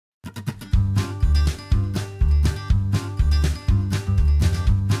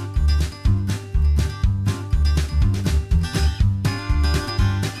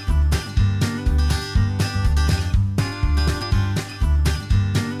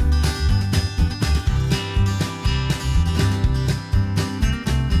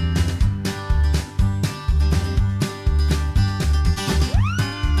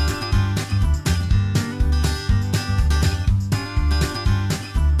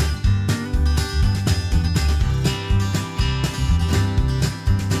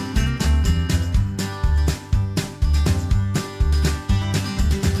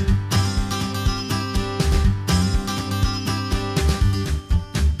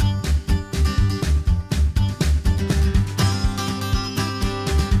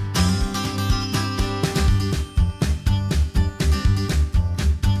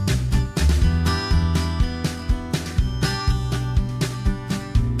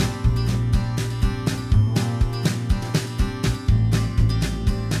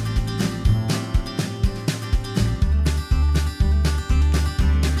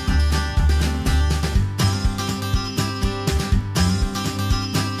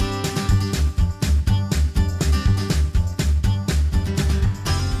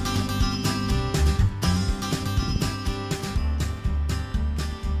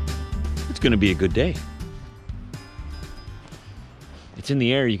gonna be a good day. It's in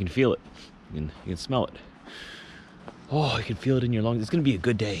the air, you can feel it. You can smell it. Oh, you can feel it in your lungs. It's gonna be a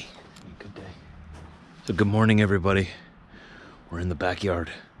good day. Good day. So good morning, everybody. We're in the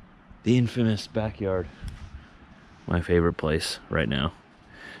backyard. The infamous backyard. My favorite place right now.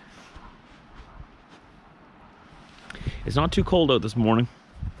 It's not too cold out this morning.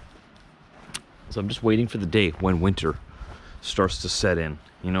 So I'm just waiting for the day when winter starts to set in.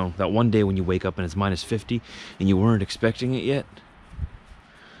 You know, that one day when you wake up and it's minus 50 and you weren't expecting it yet.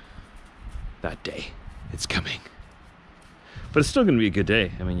 That day, it's coming. But it's still gonna be a good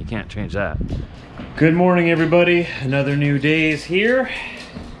day. I mean, you can't change that. Good morning, everybody. Another new day is here.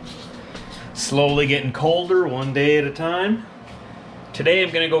 Slowly getting colder, one day at a time. Today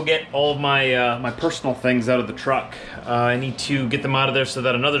I'm gonna go get all of my my personal things out of the truck. I need to get them out of there so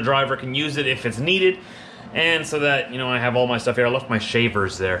that another driver can use it if it's needed. And so that, you know, I have all my stuff here. I left my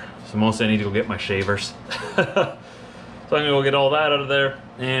shavers there. So mostly I need to go get my shavers. So I'm gonna go get all that out of there,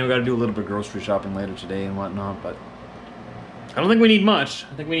 and we gotta do a little bit of grocery shopping later today and whatnot, but I don't think we need much.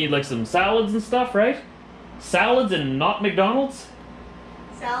 I think we need like some salads and stuff, right? Salads and not McDonald's?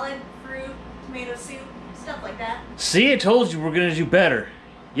 Salad, fruit, tomato soup, stuff like that. See, I told you we're gonna do better.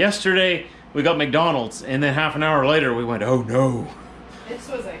 Yesterday, we got McDonald's, and then half an hour later, we went, oh no. This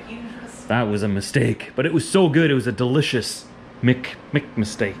was a huge mistake. That was a mistake, but it was so good. It was a delicious mistake.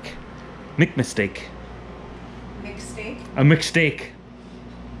 McMistake. A McSteak.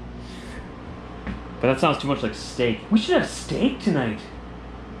 But that sounds too much like steak. We should have steak tonight.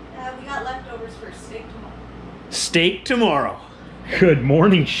 We got leftovers for steak tomorrow. Steak tomorrow. Good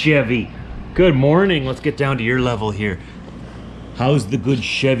morning, Chevy. Good morning. Let's get down to your level here. How's the good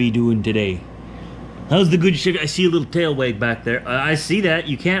Chevy doing today? How's the good Chevy? I see a little tail wag back there. I see that.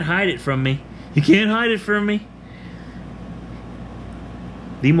 You can't hide it from me. You can't hide it from me.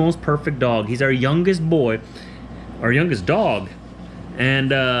 The most perfect dog. He's our youngest boy. Our youngest dog,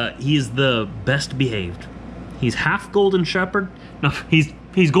 and he's the best behaved. He's half golden shepherd. No,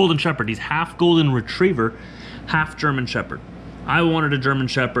 he's golden shepherd. He's half golden retriever, half German shepherd. I wanted a German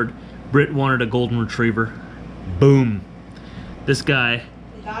shepherd. Britt wanted a golden retriever. Boom. This guy.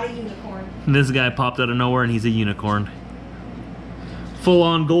 We got a unicorn. This guy popped out of nowhere, and he's a unicorn.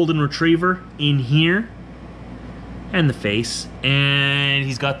 Full-on golden retriever in here, and the face, and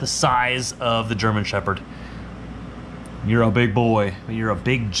he's got the size of the German shepherd. You're a big boy. You're a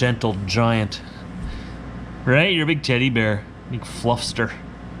big, gentle giant. Right? You're a big teddy bear. Big fluffster.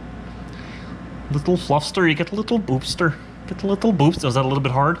 Little fluffster. You get a little boopster. Get the little boops. Was that a little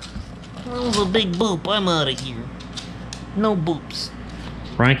bit hard? That was a big boop. I'm out of here. No boops.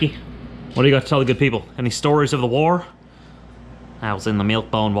 Frankie, what do you got to tell the good people? Any stories of the war? I was in the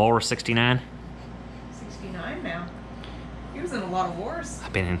Milkbone War, 69. 69 now. He was in a lot of wars.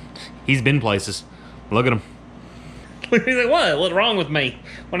 I've been in. He's been places. Look at him. He's like, what? What's wrong with me?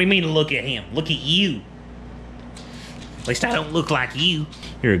 What do you mean look at him? Look at you. At least I don't look like you.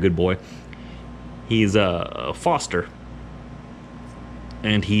 You're a good boy. He's a foster.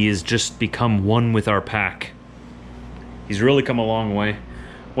 And he has just become one with our pack. He's really come a long way.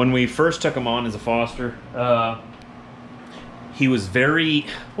 When we first took him on as a foster, he was very,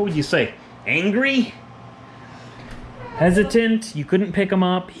 what would you say, angry? Hesitant. You couldn't pick him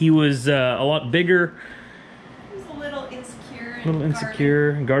up. He was a lot bigger. A little insecure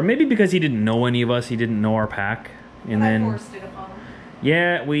and guarded. Maybe because he didn't know any of us. He didn't know our pack. And then forced it upon him.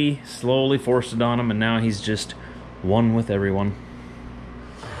 Yeah, we slowly forced it on him, and now he's just one with everyone.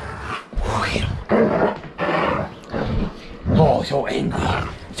 Oh, so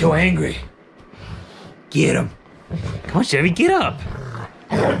angry. So angry. Get him. Come on, Chevy, get up.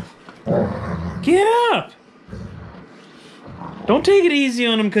 Get up. Don't take it easy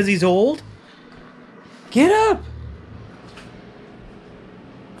on him because he's old. Get up.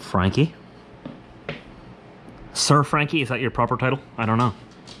 Frankie? Sir Frankie, is that your proper title? I don't know.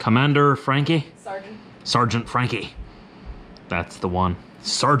 Commander Frankie? Sergeant. Sergeant Frankie. That's the one.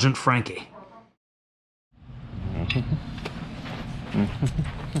 Sergeant Frankie.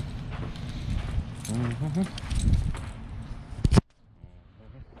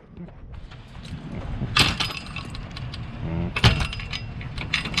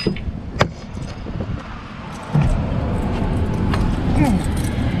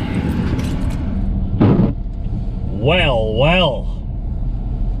 Well, well.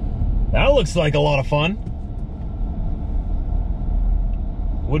 That looks like a lot of fun.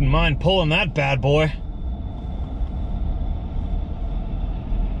 Wouldn't mind pulling that bad boy.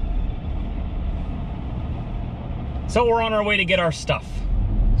 So we're on our way to get our stuff.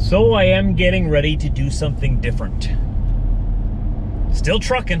 So I am getting ready to do something different. Still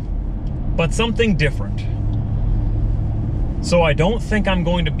trucking, but something different. So I don't think I'm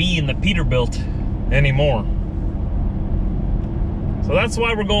going to be in the Peterbilt anymore. So that's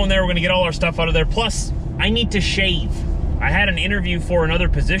why we're going there. We're gonna get all our stuff out of there. Plus, I need to shave. I had an interview for another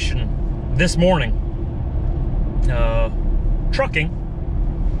position this morning. Trucking.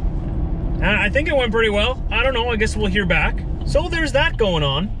 And I think it went pretty well. I don't know, I guess we'll hear back. So there's that going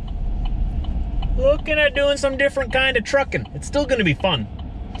on. Looking at doing some different kind of trucking. It's still gonna be fun.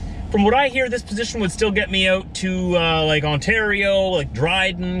 From what I hear, this position would still get me out to like Ontario, like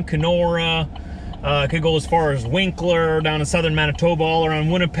Dryden, Kenora. Could go as far as Winkler, down in southern Manitoba, all around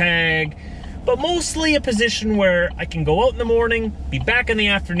Winnipeg. But mostly a position where I can go out in the morning, be back in the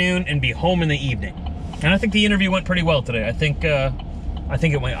afternoon, and be home in the evening. And I think the interview went pretty well today. I think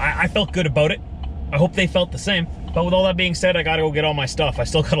it went. I felt good about it. I hope they felt the same. But with all that being said, I gotta go get all my stuff. I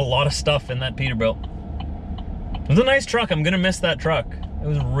still got a lot of stuff in that Peterbilt. It was a nice truck. I'm gonna miss that truck. It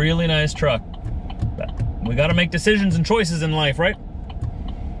was a really nice truck. But we gotta make decisions and choices in life, right?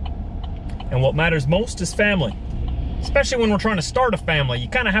 And what matters most is family. Especially when we're trying to start a family. You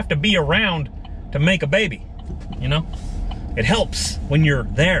kind of have to be around to make a baby, you know? It helps when you're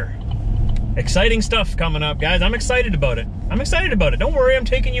there. Exciting stuff coming up, guys. I'm excited about it. I'm excited about it. Don't worry, I'm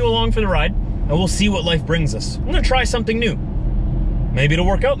taking you along for the ride. And we'll see what life brings us. I'm gonna try something new. Maybe it'll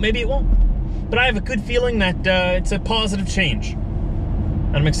work out, maybe it won't. But I have a good feeling that it's a positive change.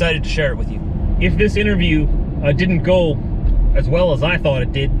 And I'm excited to share it with you. If this interview didn't go as well as I thought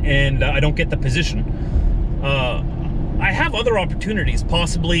it did, and I don't get the position, I have other opportunities,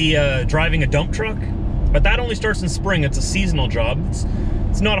 possibly driving a dump truck, but that only starts in spring. It's a seasonal job.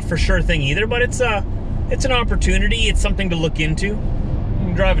 It's not a for sure thing either, but it's an opportunity. It's something to look into. You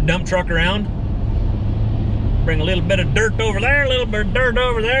can drive a dump truck around, bring a little bit of dirt over there, a little bit of dirt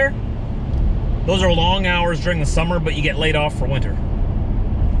over there. Those are long hours during the summer, but you get laid off for winter.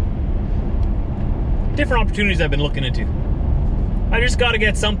 Different opportunities I've been looking into. I just got to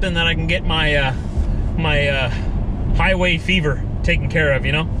get something that I can get my highway fever taken care of,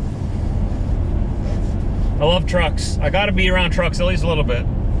 you know? I love trucks. I got to be around trucks at least a little bit.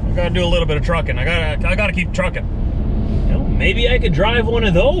 I got to do a little bit of trucking. I got to keep trucking. You know, maybe I could drive one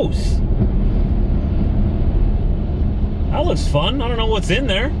of those. That looks fun. I don't know what's in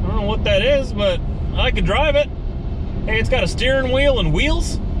there. I don't know what that is, but I could drive it. Hey, it's got a steering wheel and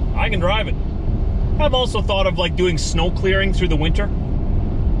wheels. I can drive it. I've also thought of like doing snow clearing through the winter.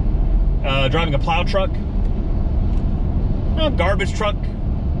 Driving a plow truck. A garbage truck.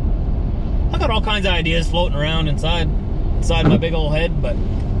 I got all kinds of ideas floating around inside my big old head, but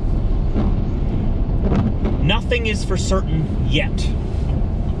nothing is for certain yet.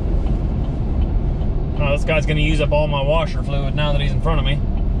 This guy's gonna use up all my washer fluid now that he's in front of me.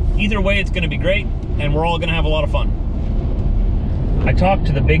 Either way, it's gonna be great, and we're all gonna have a lot of fun. I talked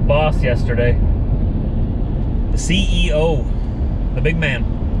to the big boss yesterday. The CEO, the big man.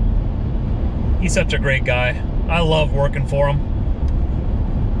 He's such a great guy. I love working for him.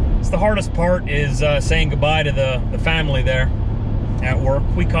 It's the hardest part is saying goodbye to the family there at work.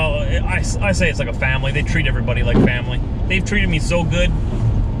 We call it, I say it's like a family. They treat everybody like family. They've treated me so good.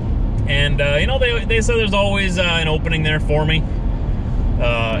 And, you know, they say there's always an opening there for me.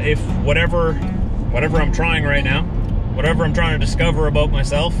 If whatever I'm trying right now, whatever I'm trying to discover about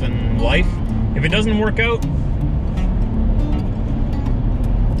myself and life, if it doesn't work out,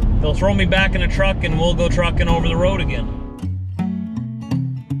 they'll throw me back in a truck and we'll go trucking over the road again.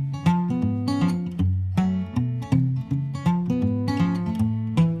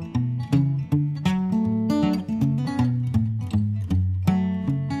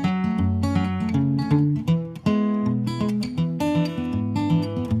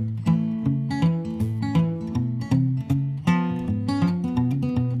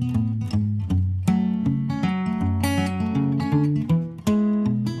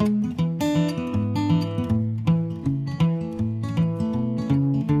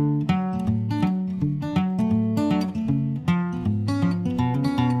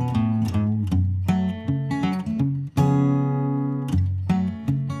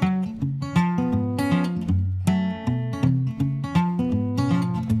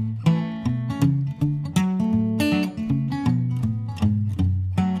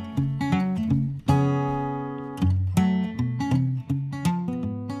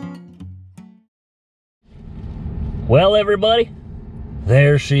 Well, everybody,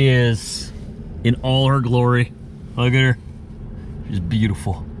 there she is in all her glory. Look at her. She's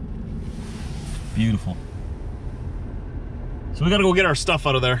beautiful. Beautiful. So we gotta go get our stuff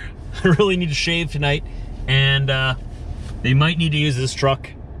out of there. I really need to shave tonight, and they might need to use this truck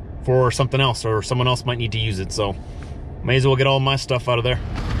for something else, or someone else might need to use it, so may as well get all my stuff out of there.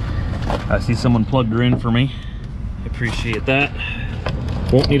 I see someone plugged her in for me. I appreciate that.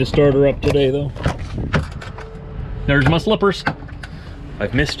 Won't need to start her up today though. There's my slippers.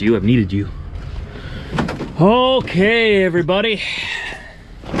 I've missed you, I've needed you. Okay, everybody.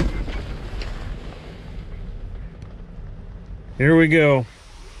 Here we go.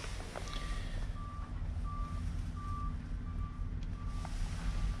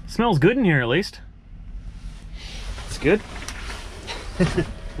 Smells good in here at least. It's good.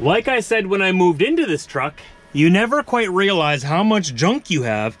 Like I said when I moved into this truck, you never quite realize how much junk you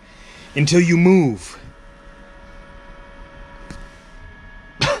have until you move.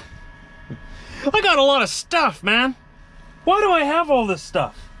 I got a lot of stuff, man. Why do I have all this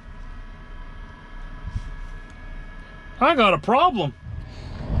stuff? I got a problem.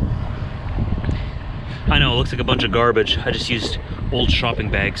 I know, it looks like a bunch of garbage. I just used old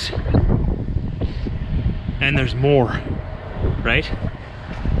shopping bags. And there's more, right?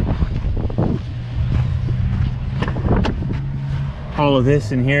 All of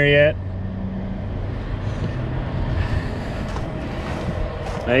this in here yet.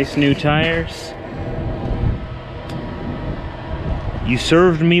 Nice new tires. You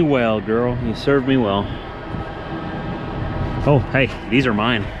served me well, girl. You served me well. Oh, hey, these are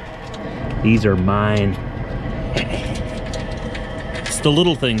mine. These are mine. It's the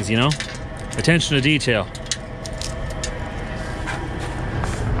little things, you know? Attention to detail.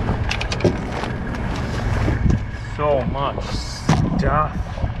 So much stuff.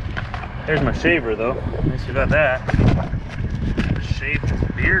 There's my shaver, though. At least we got that. Shave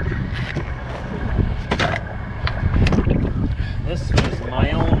this beard. This was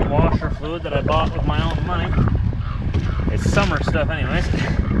my own washer fluid that I bought with my own money. It's summer stuff anyways.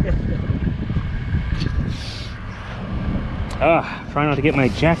 Try not to get my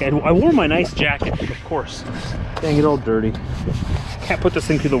jacket. I wore my nice jacket, of course. Dang, it all dirty. Can't put this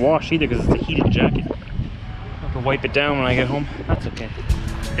thing through the wash either because it's a heated jacket. I'll have to wipe it down when I get home. That's okay.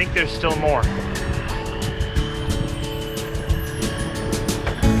 I think there's still more.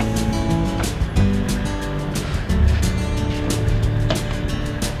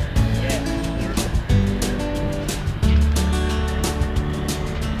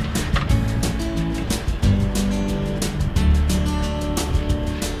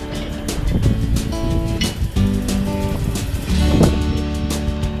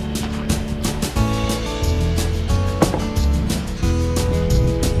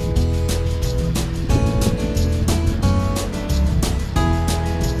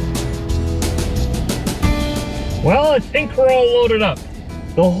 Well, I think we're all loaded up.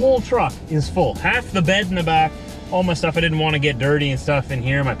 The whole truck is full. Half the bed in the back, all my stuff I didn't want to get dirty and stuff in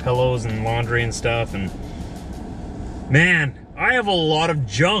here, my pillows and laundry and stuff, and man, I have a lot of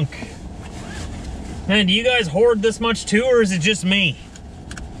junk. Man, do you guys hoard this much too, or is it just me?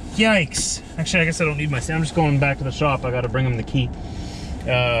 Yikes. Actually, I guess I don't need my, I'm just going back to the shop. I gotta bring them the key.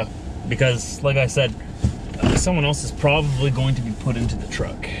 Because, like I said, someone else is probably going to be put into the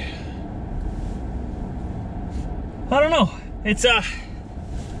truck. I don't know. It's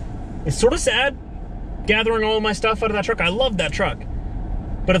sort of sad gathering all of my stuff out of that truck. I love that truck.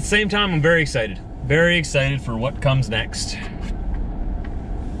 But at the same time, I'm very excited. Very excited for what comes next.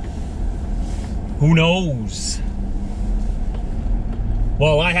 Who knows?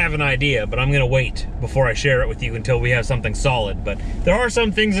 Well, I have an idea, but I'm gonna wait before I share it with you until we have something solid. But there are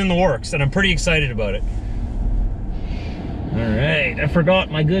some things in the works, and I'm pretty excited about it. Alright, I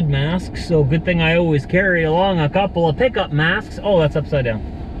forgot my good mask, so good thing I always carry along a couple of pickup masks. Oh, that's upside down.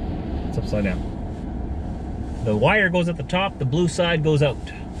 It's upside down. The wire goes at the top, the blue side goes out.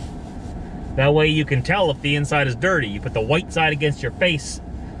 That way you can tell if the inside is dirty. You put the white side against your face,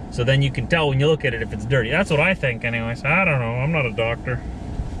 so then you can tell when you look at it if it's dirty. That's what I think anyways. I don't know, I'm not a doctor.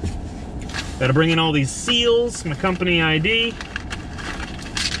 Gotta bring in all these seals, my company ID.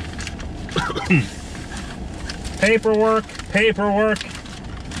 Paperwork, paperwork,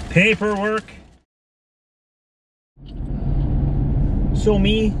 paperwork. So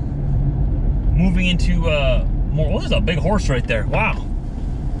me moving into more, oh, there's a big horse right there. Wow.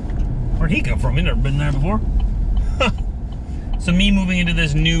 Where'd he come from? He's never been there before. So me moving into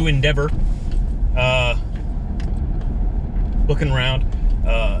this new endeavor, looking around,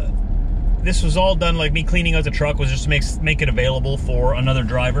 this was all done, like me cleaning out the truck was just to make it available for another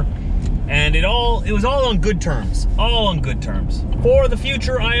driver. And it was all on good terms. All on good terms. For the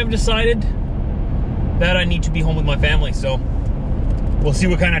future, I have decided that I need to be home with my family, so we'll see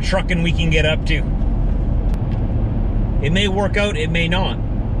what kind of trucking we can get up to. It may work out, it may not.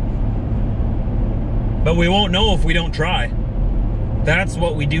 But we won't know if we don't try. That's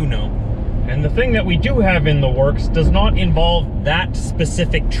what we do know. And the thing that we do have in the works does not involve that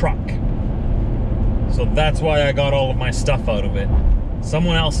specific truck. So that's why I got all of my stuff out of it.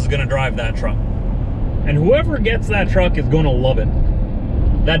 Someone else is gonna drive that truck. And whoever gets that truck is gonna love it.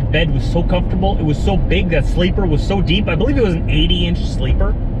 That bed was so comfortable, it was so big, that sleeper was so deep. I believe it was an 80-inch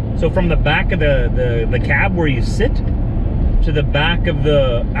sleeper. So from the back of the cab where you sit to the back of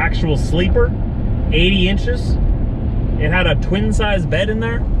the actual sleeper, 80 inches. It had a twin-size bed in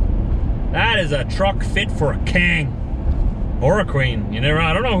there. That is a truck fit for a king or a queen.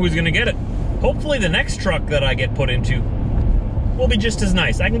 I don't know who's gonna get it. Hopefully the next truck that I get put into will be just as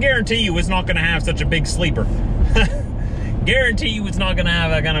nice. I can guarantee you it's not gonna have such a big sleeper. Guarantee you it's not gonna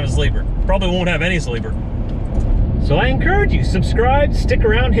have that kind of a sleeper. Probably won't have any sleeper. So I encourage you, subscribe, stick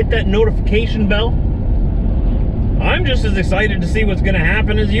around, hit that notification bell. I'm just as excited to see what's gonna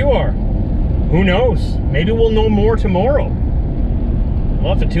happen as you are. Who knows? Maybe we'll know more tomorrow.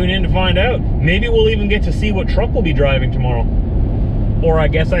 We'll have to tune in to find out. Maybe we'll even get to see what truck we'll be driving tomorrow. Or I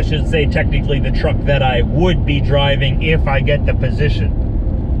guess I should say technically the truck that I would be driving if I get the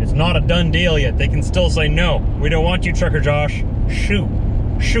position. It's not a done deal yet. They can still say, no, we don't want you, Trucker Josh. Shoo,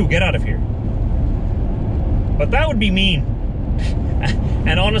 get out of here. But that would be mean.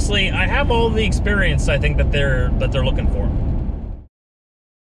 And honestly, I have all the experience I think that they're looking for.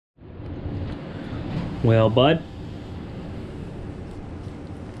 Well, bud,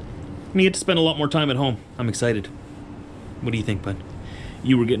 we get to spend a lot more time at home. I'm excited. What do you think, bud?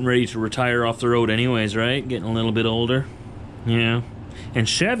 You were getting ready to retire off the road anyways, right? Getting a little bit older. Yeah. And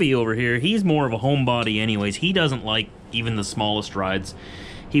Chevy over here, he's more of a homebody anyways. He doesn't like even the smallest rides.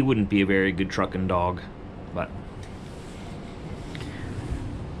 He wouldn't be a very good trucking dog, but...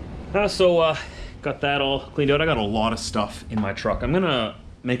 got that all cleaned out. I got a lot of stuff in my truck. I'm gonna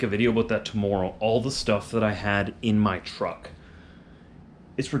make a video about that tomorrow. All the stuff that I had in my truck.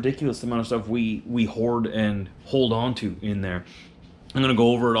 It's ridiculous the amount of stuff we hoard and hold on to in there. I'm gonna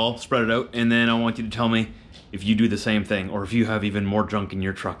go over it all, spread it out, and then I want you to tell me if you do the same thing, or if you have even more junk in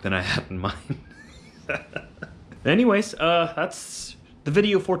your truck than I have in mine. Anyways, that's the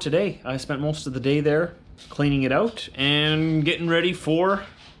video for today. I spent most of the day there cleaning it out and getting ready for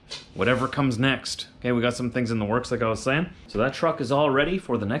whatever comes next. Okay, we got some things in the works like I was saying. So that truck is all ready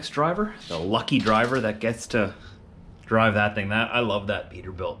for the next driver, the lucky driver that gets to drive that thing. I love that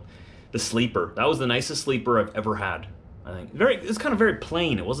Peterbilt. The sleeper, that was the nicest sleeper I've ever had. I think it's kind of very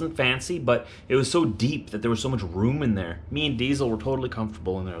plain. It wasn't fancy, but it was so deep that there was so much room in there. Me and Diesel were totally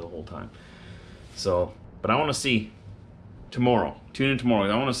comfortable in there the whole time. So, but I want to see tomorrow. Tune in tomorrow.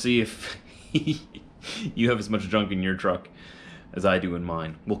 I want to see if you have as much junk in your truck as I do in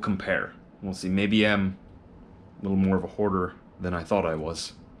mine. We'll compare. We'll see. Maybe I'm a little more of a hoarder than I thought I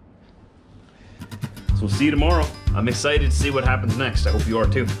was. So we'll see you tomorrow. I'm excited to see what happens next. I hope you are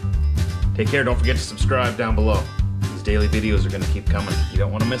too. Take care. Don't forget to subscribe down below. These daily videos are going to keep coming. You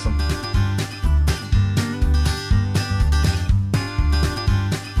don't want to miss them.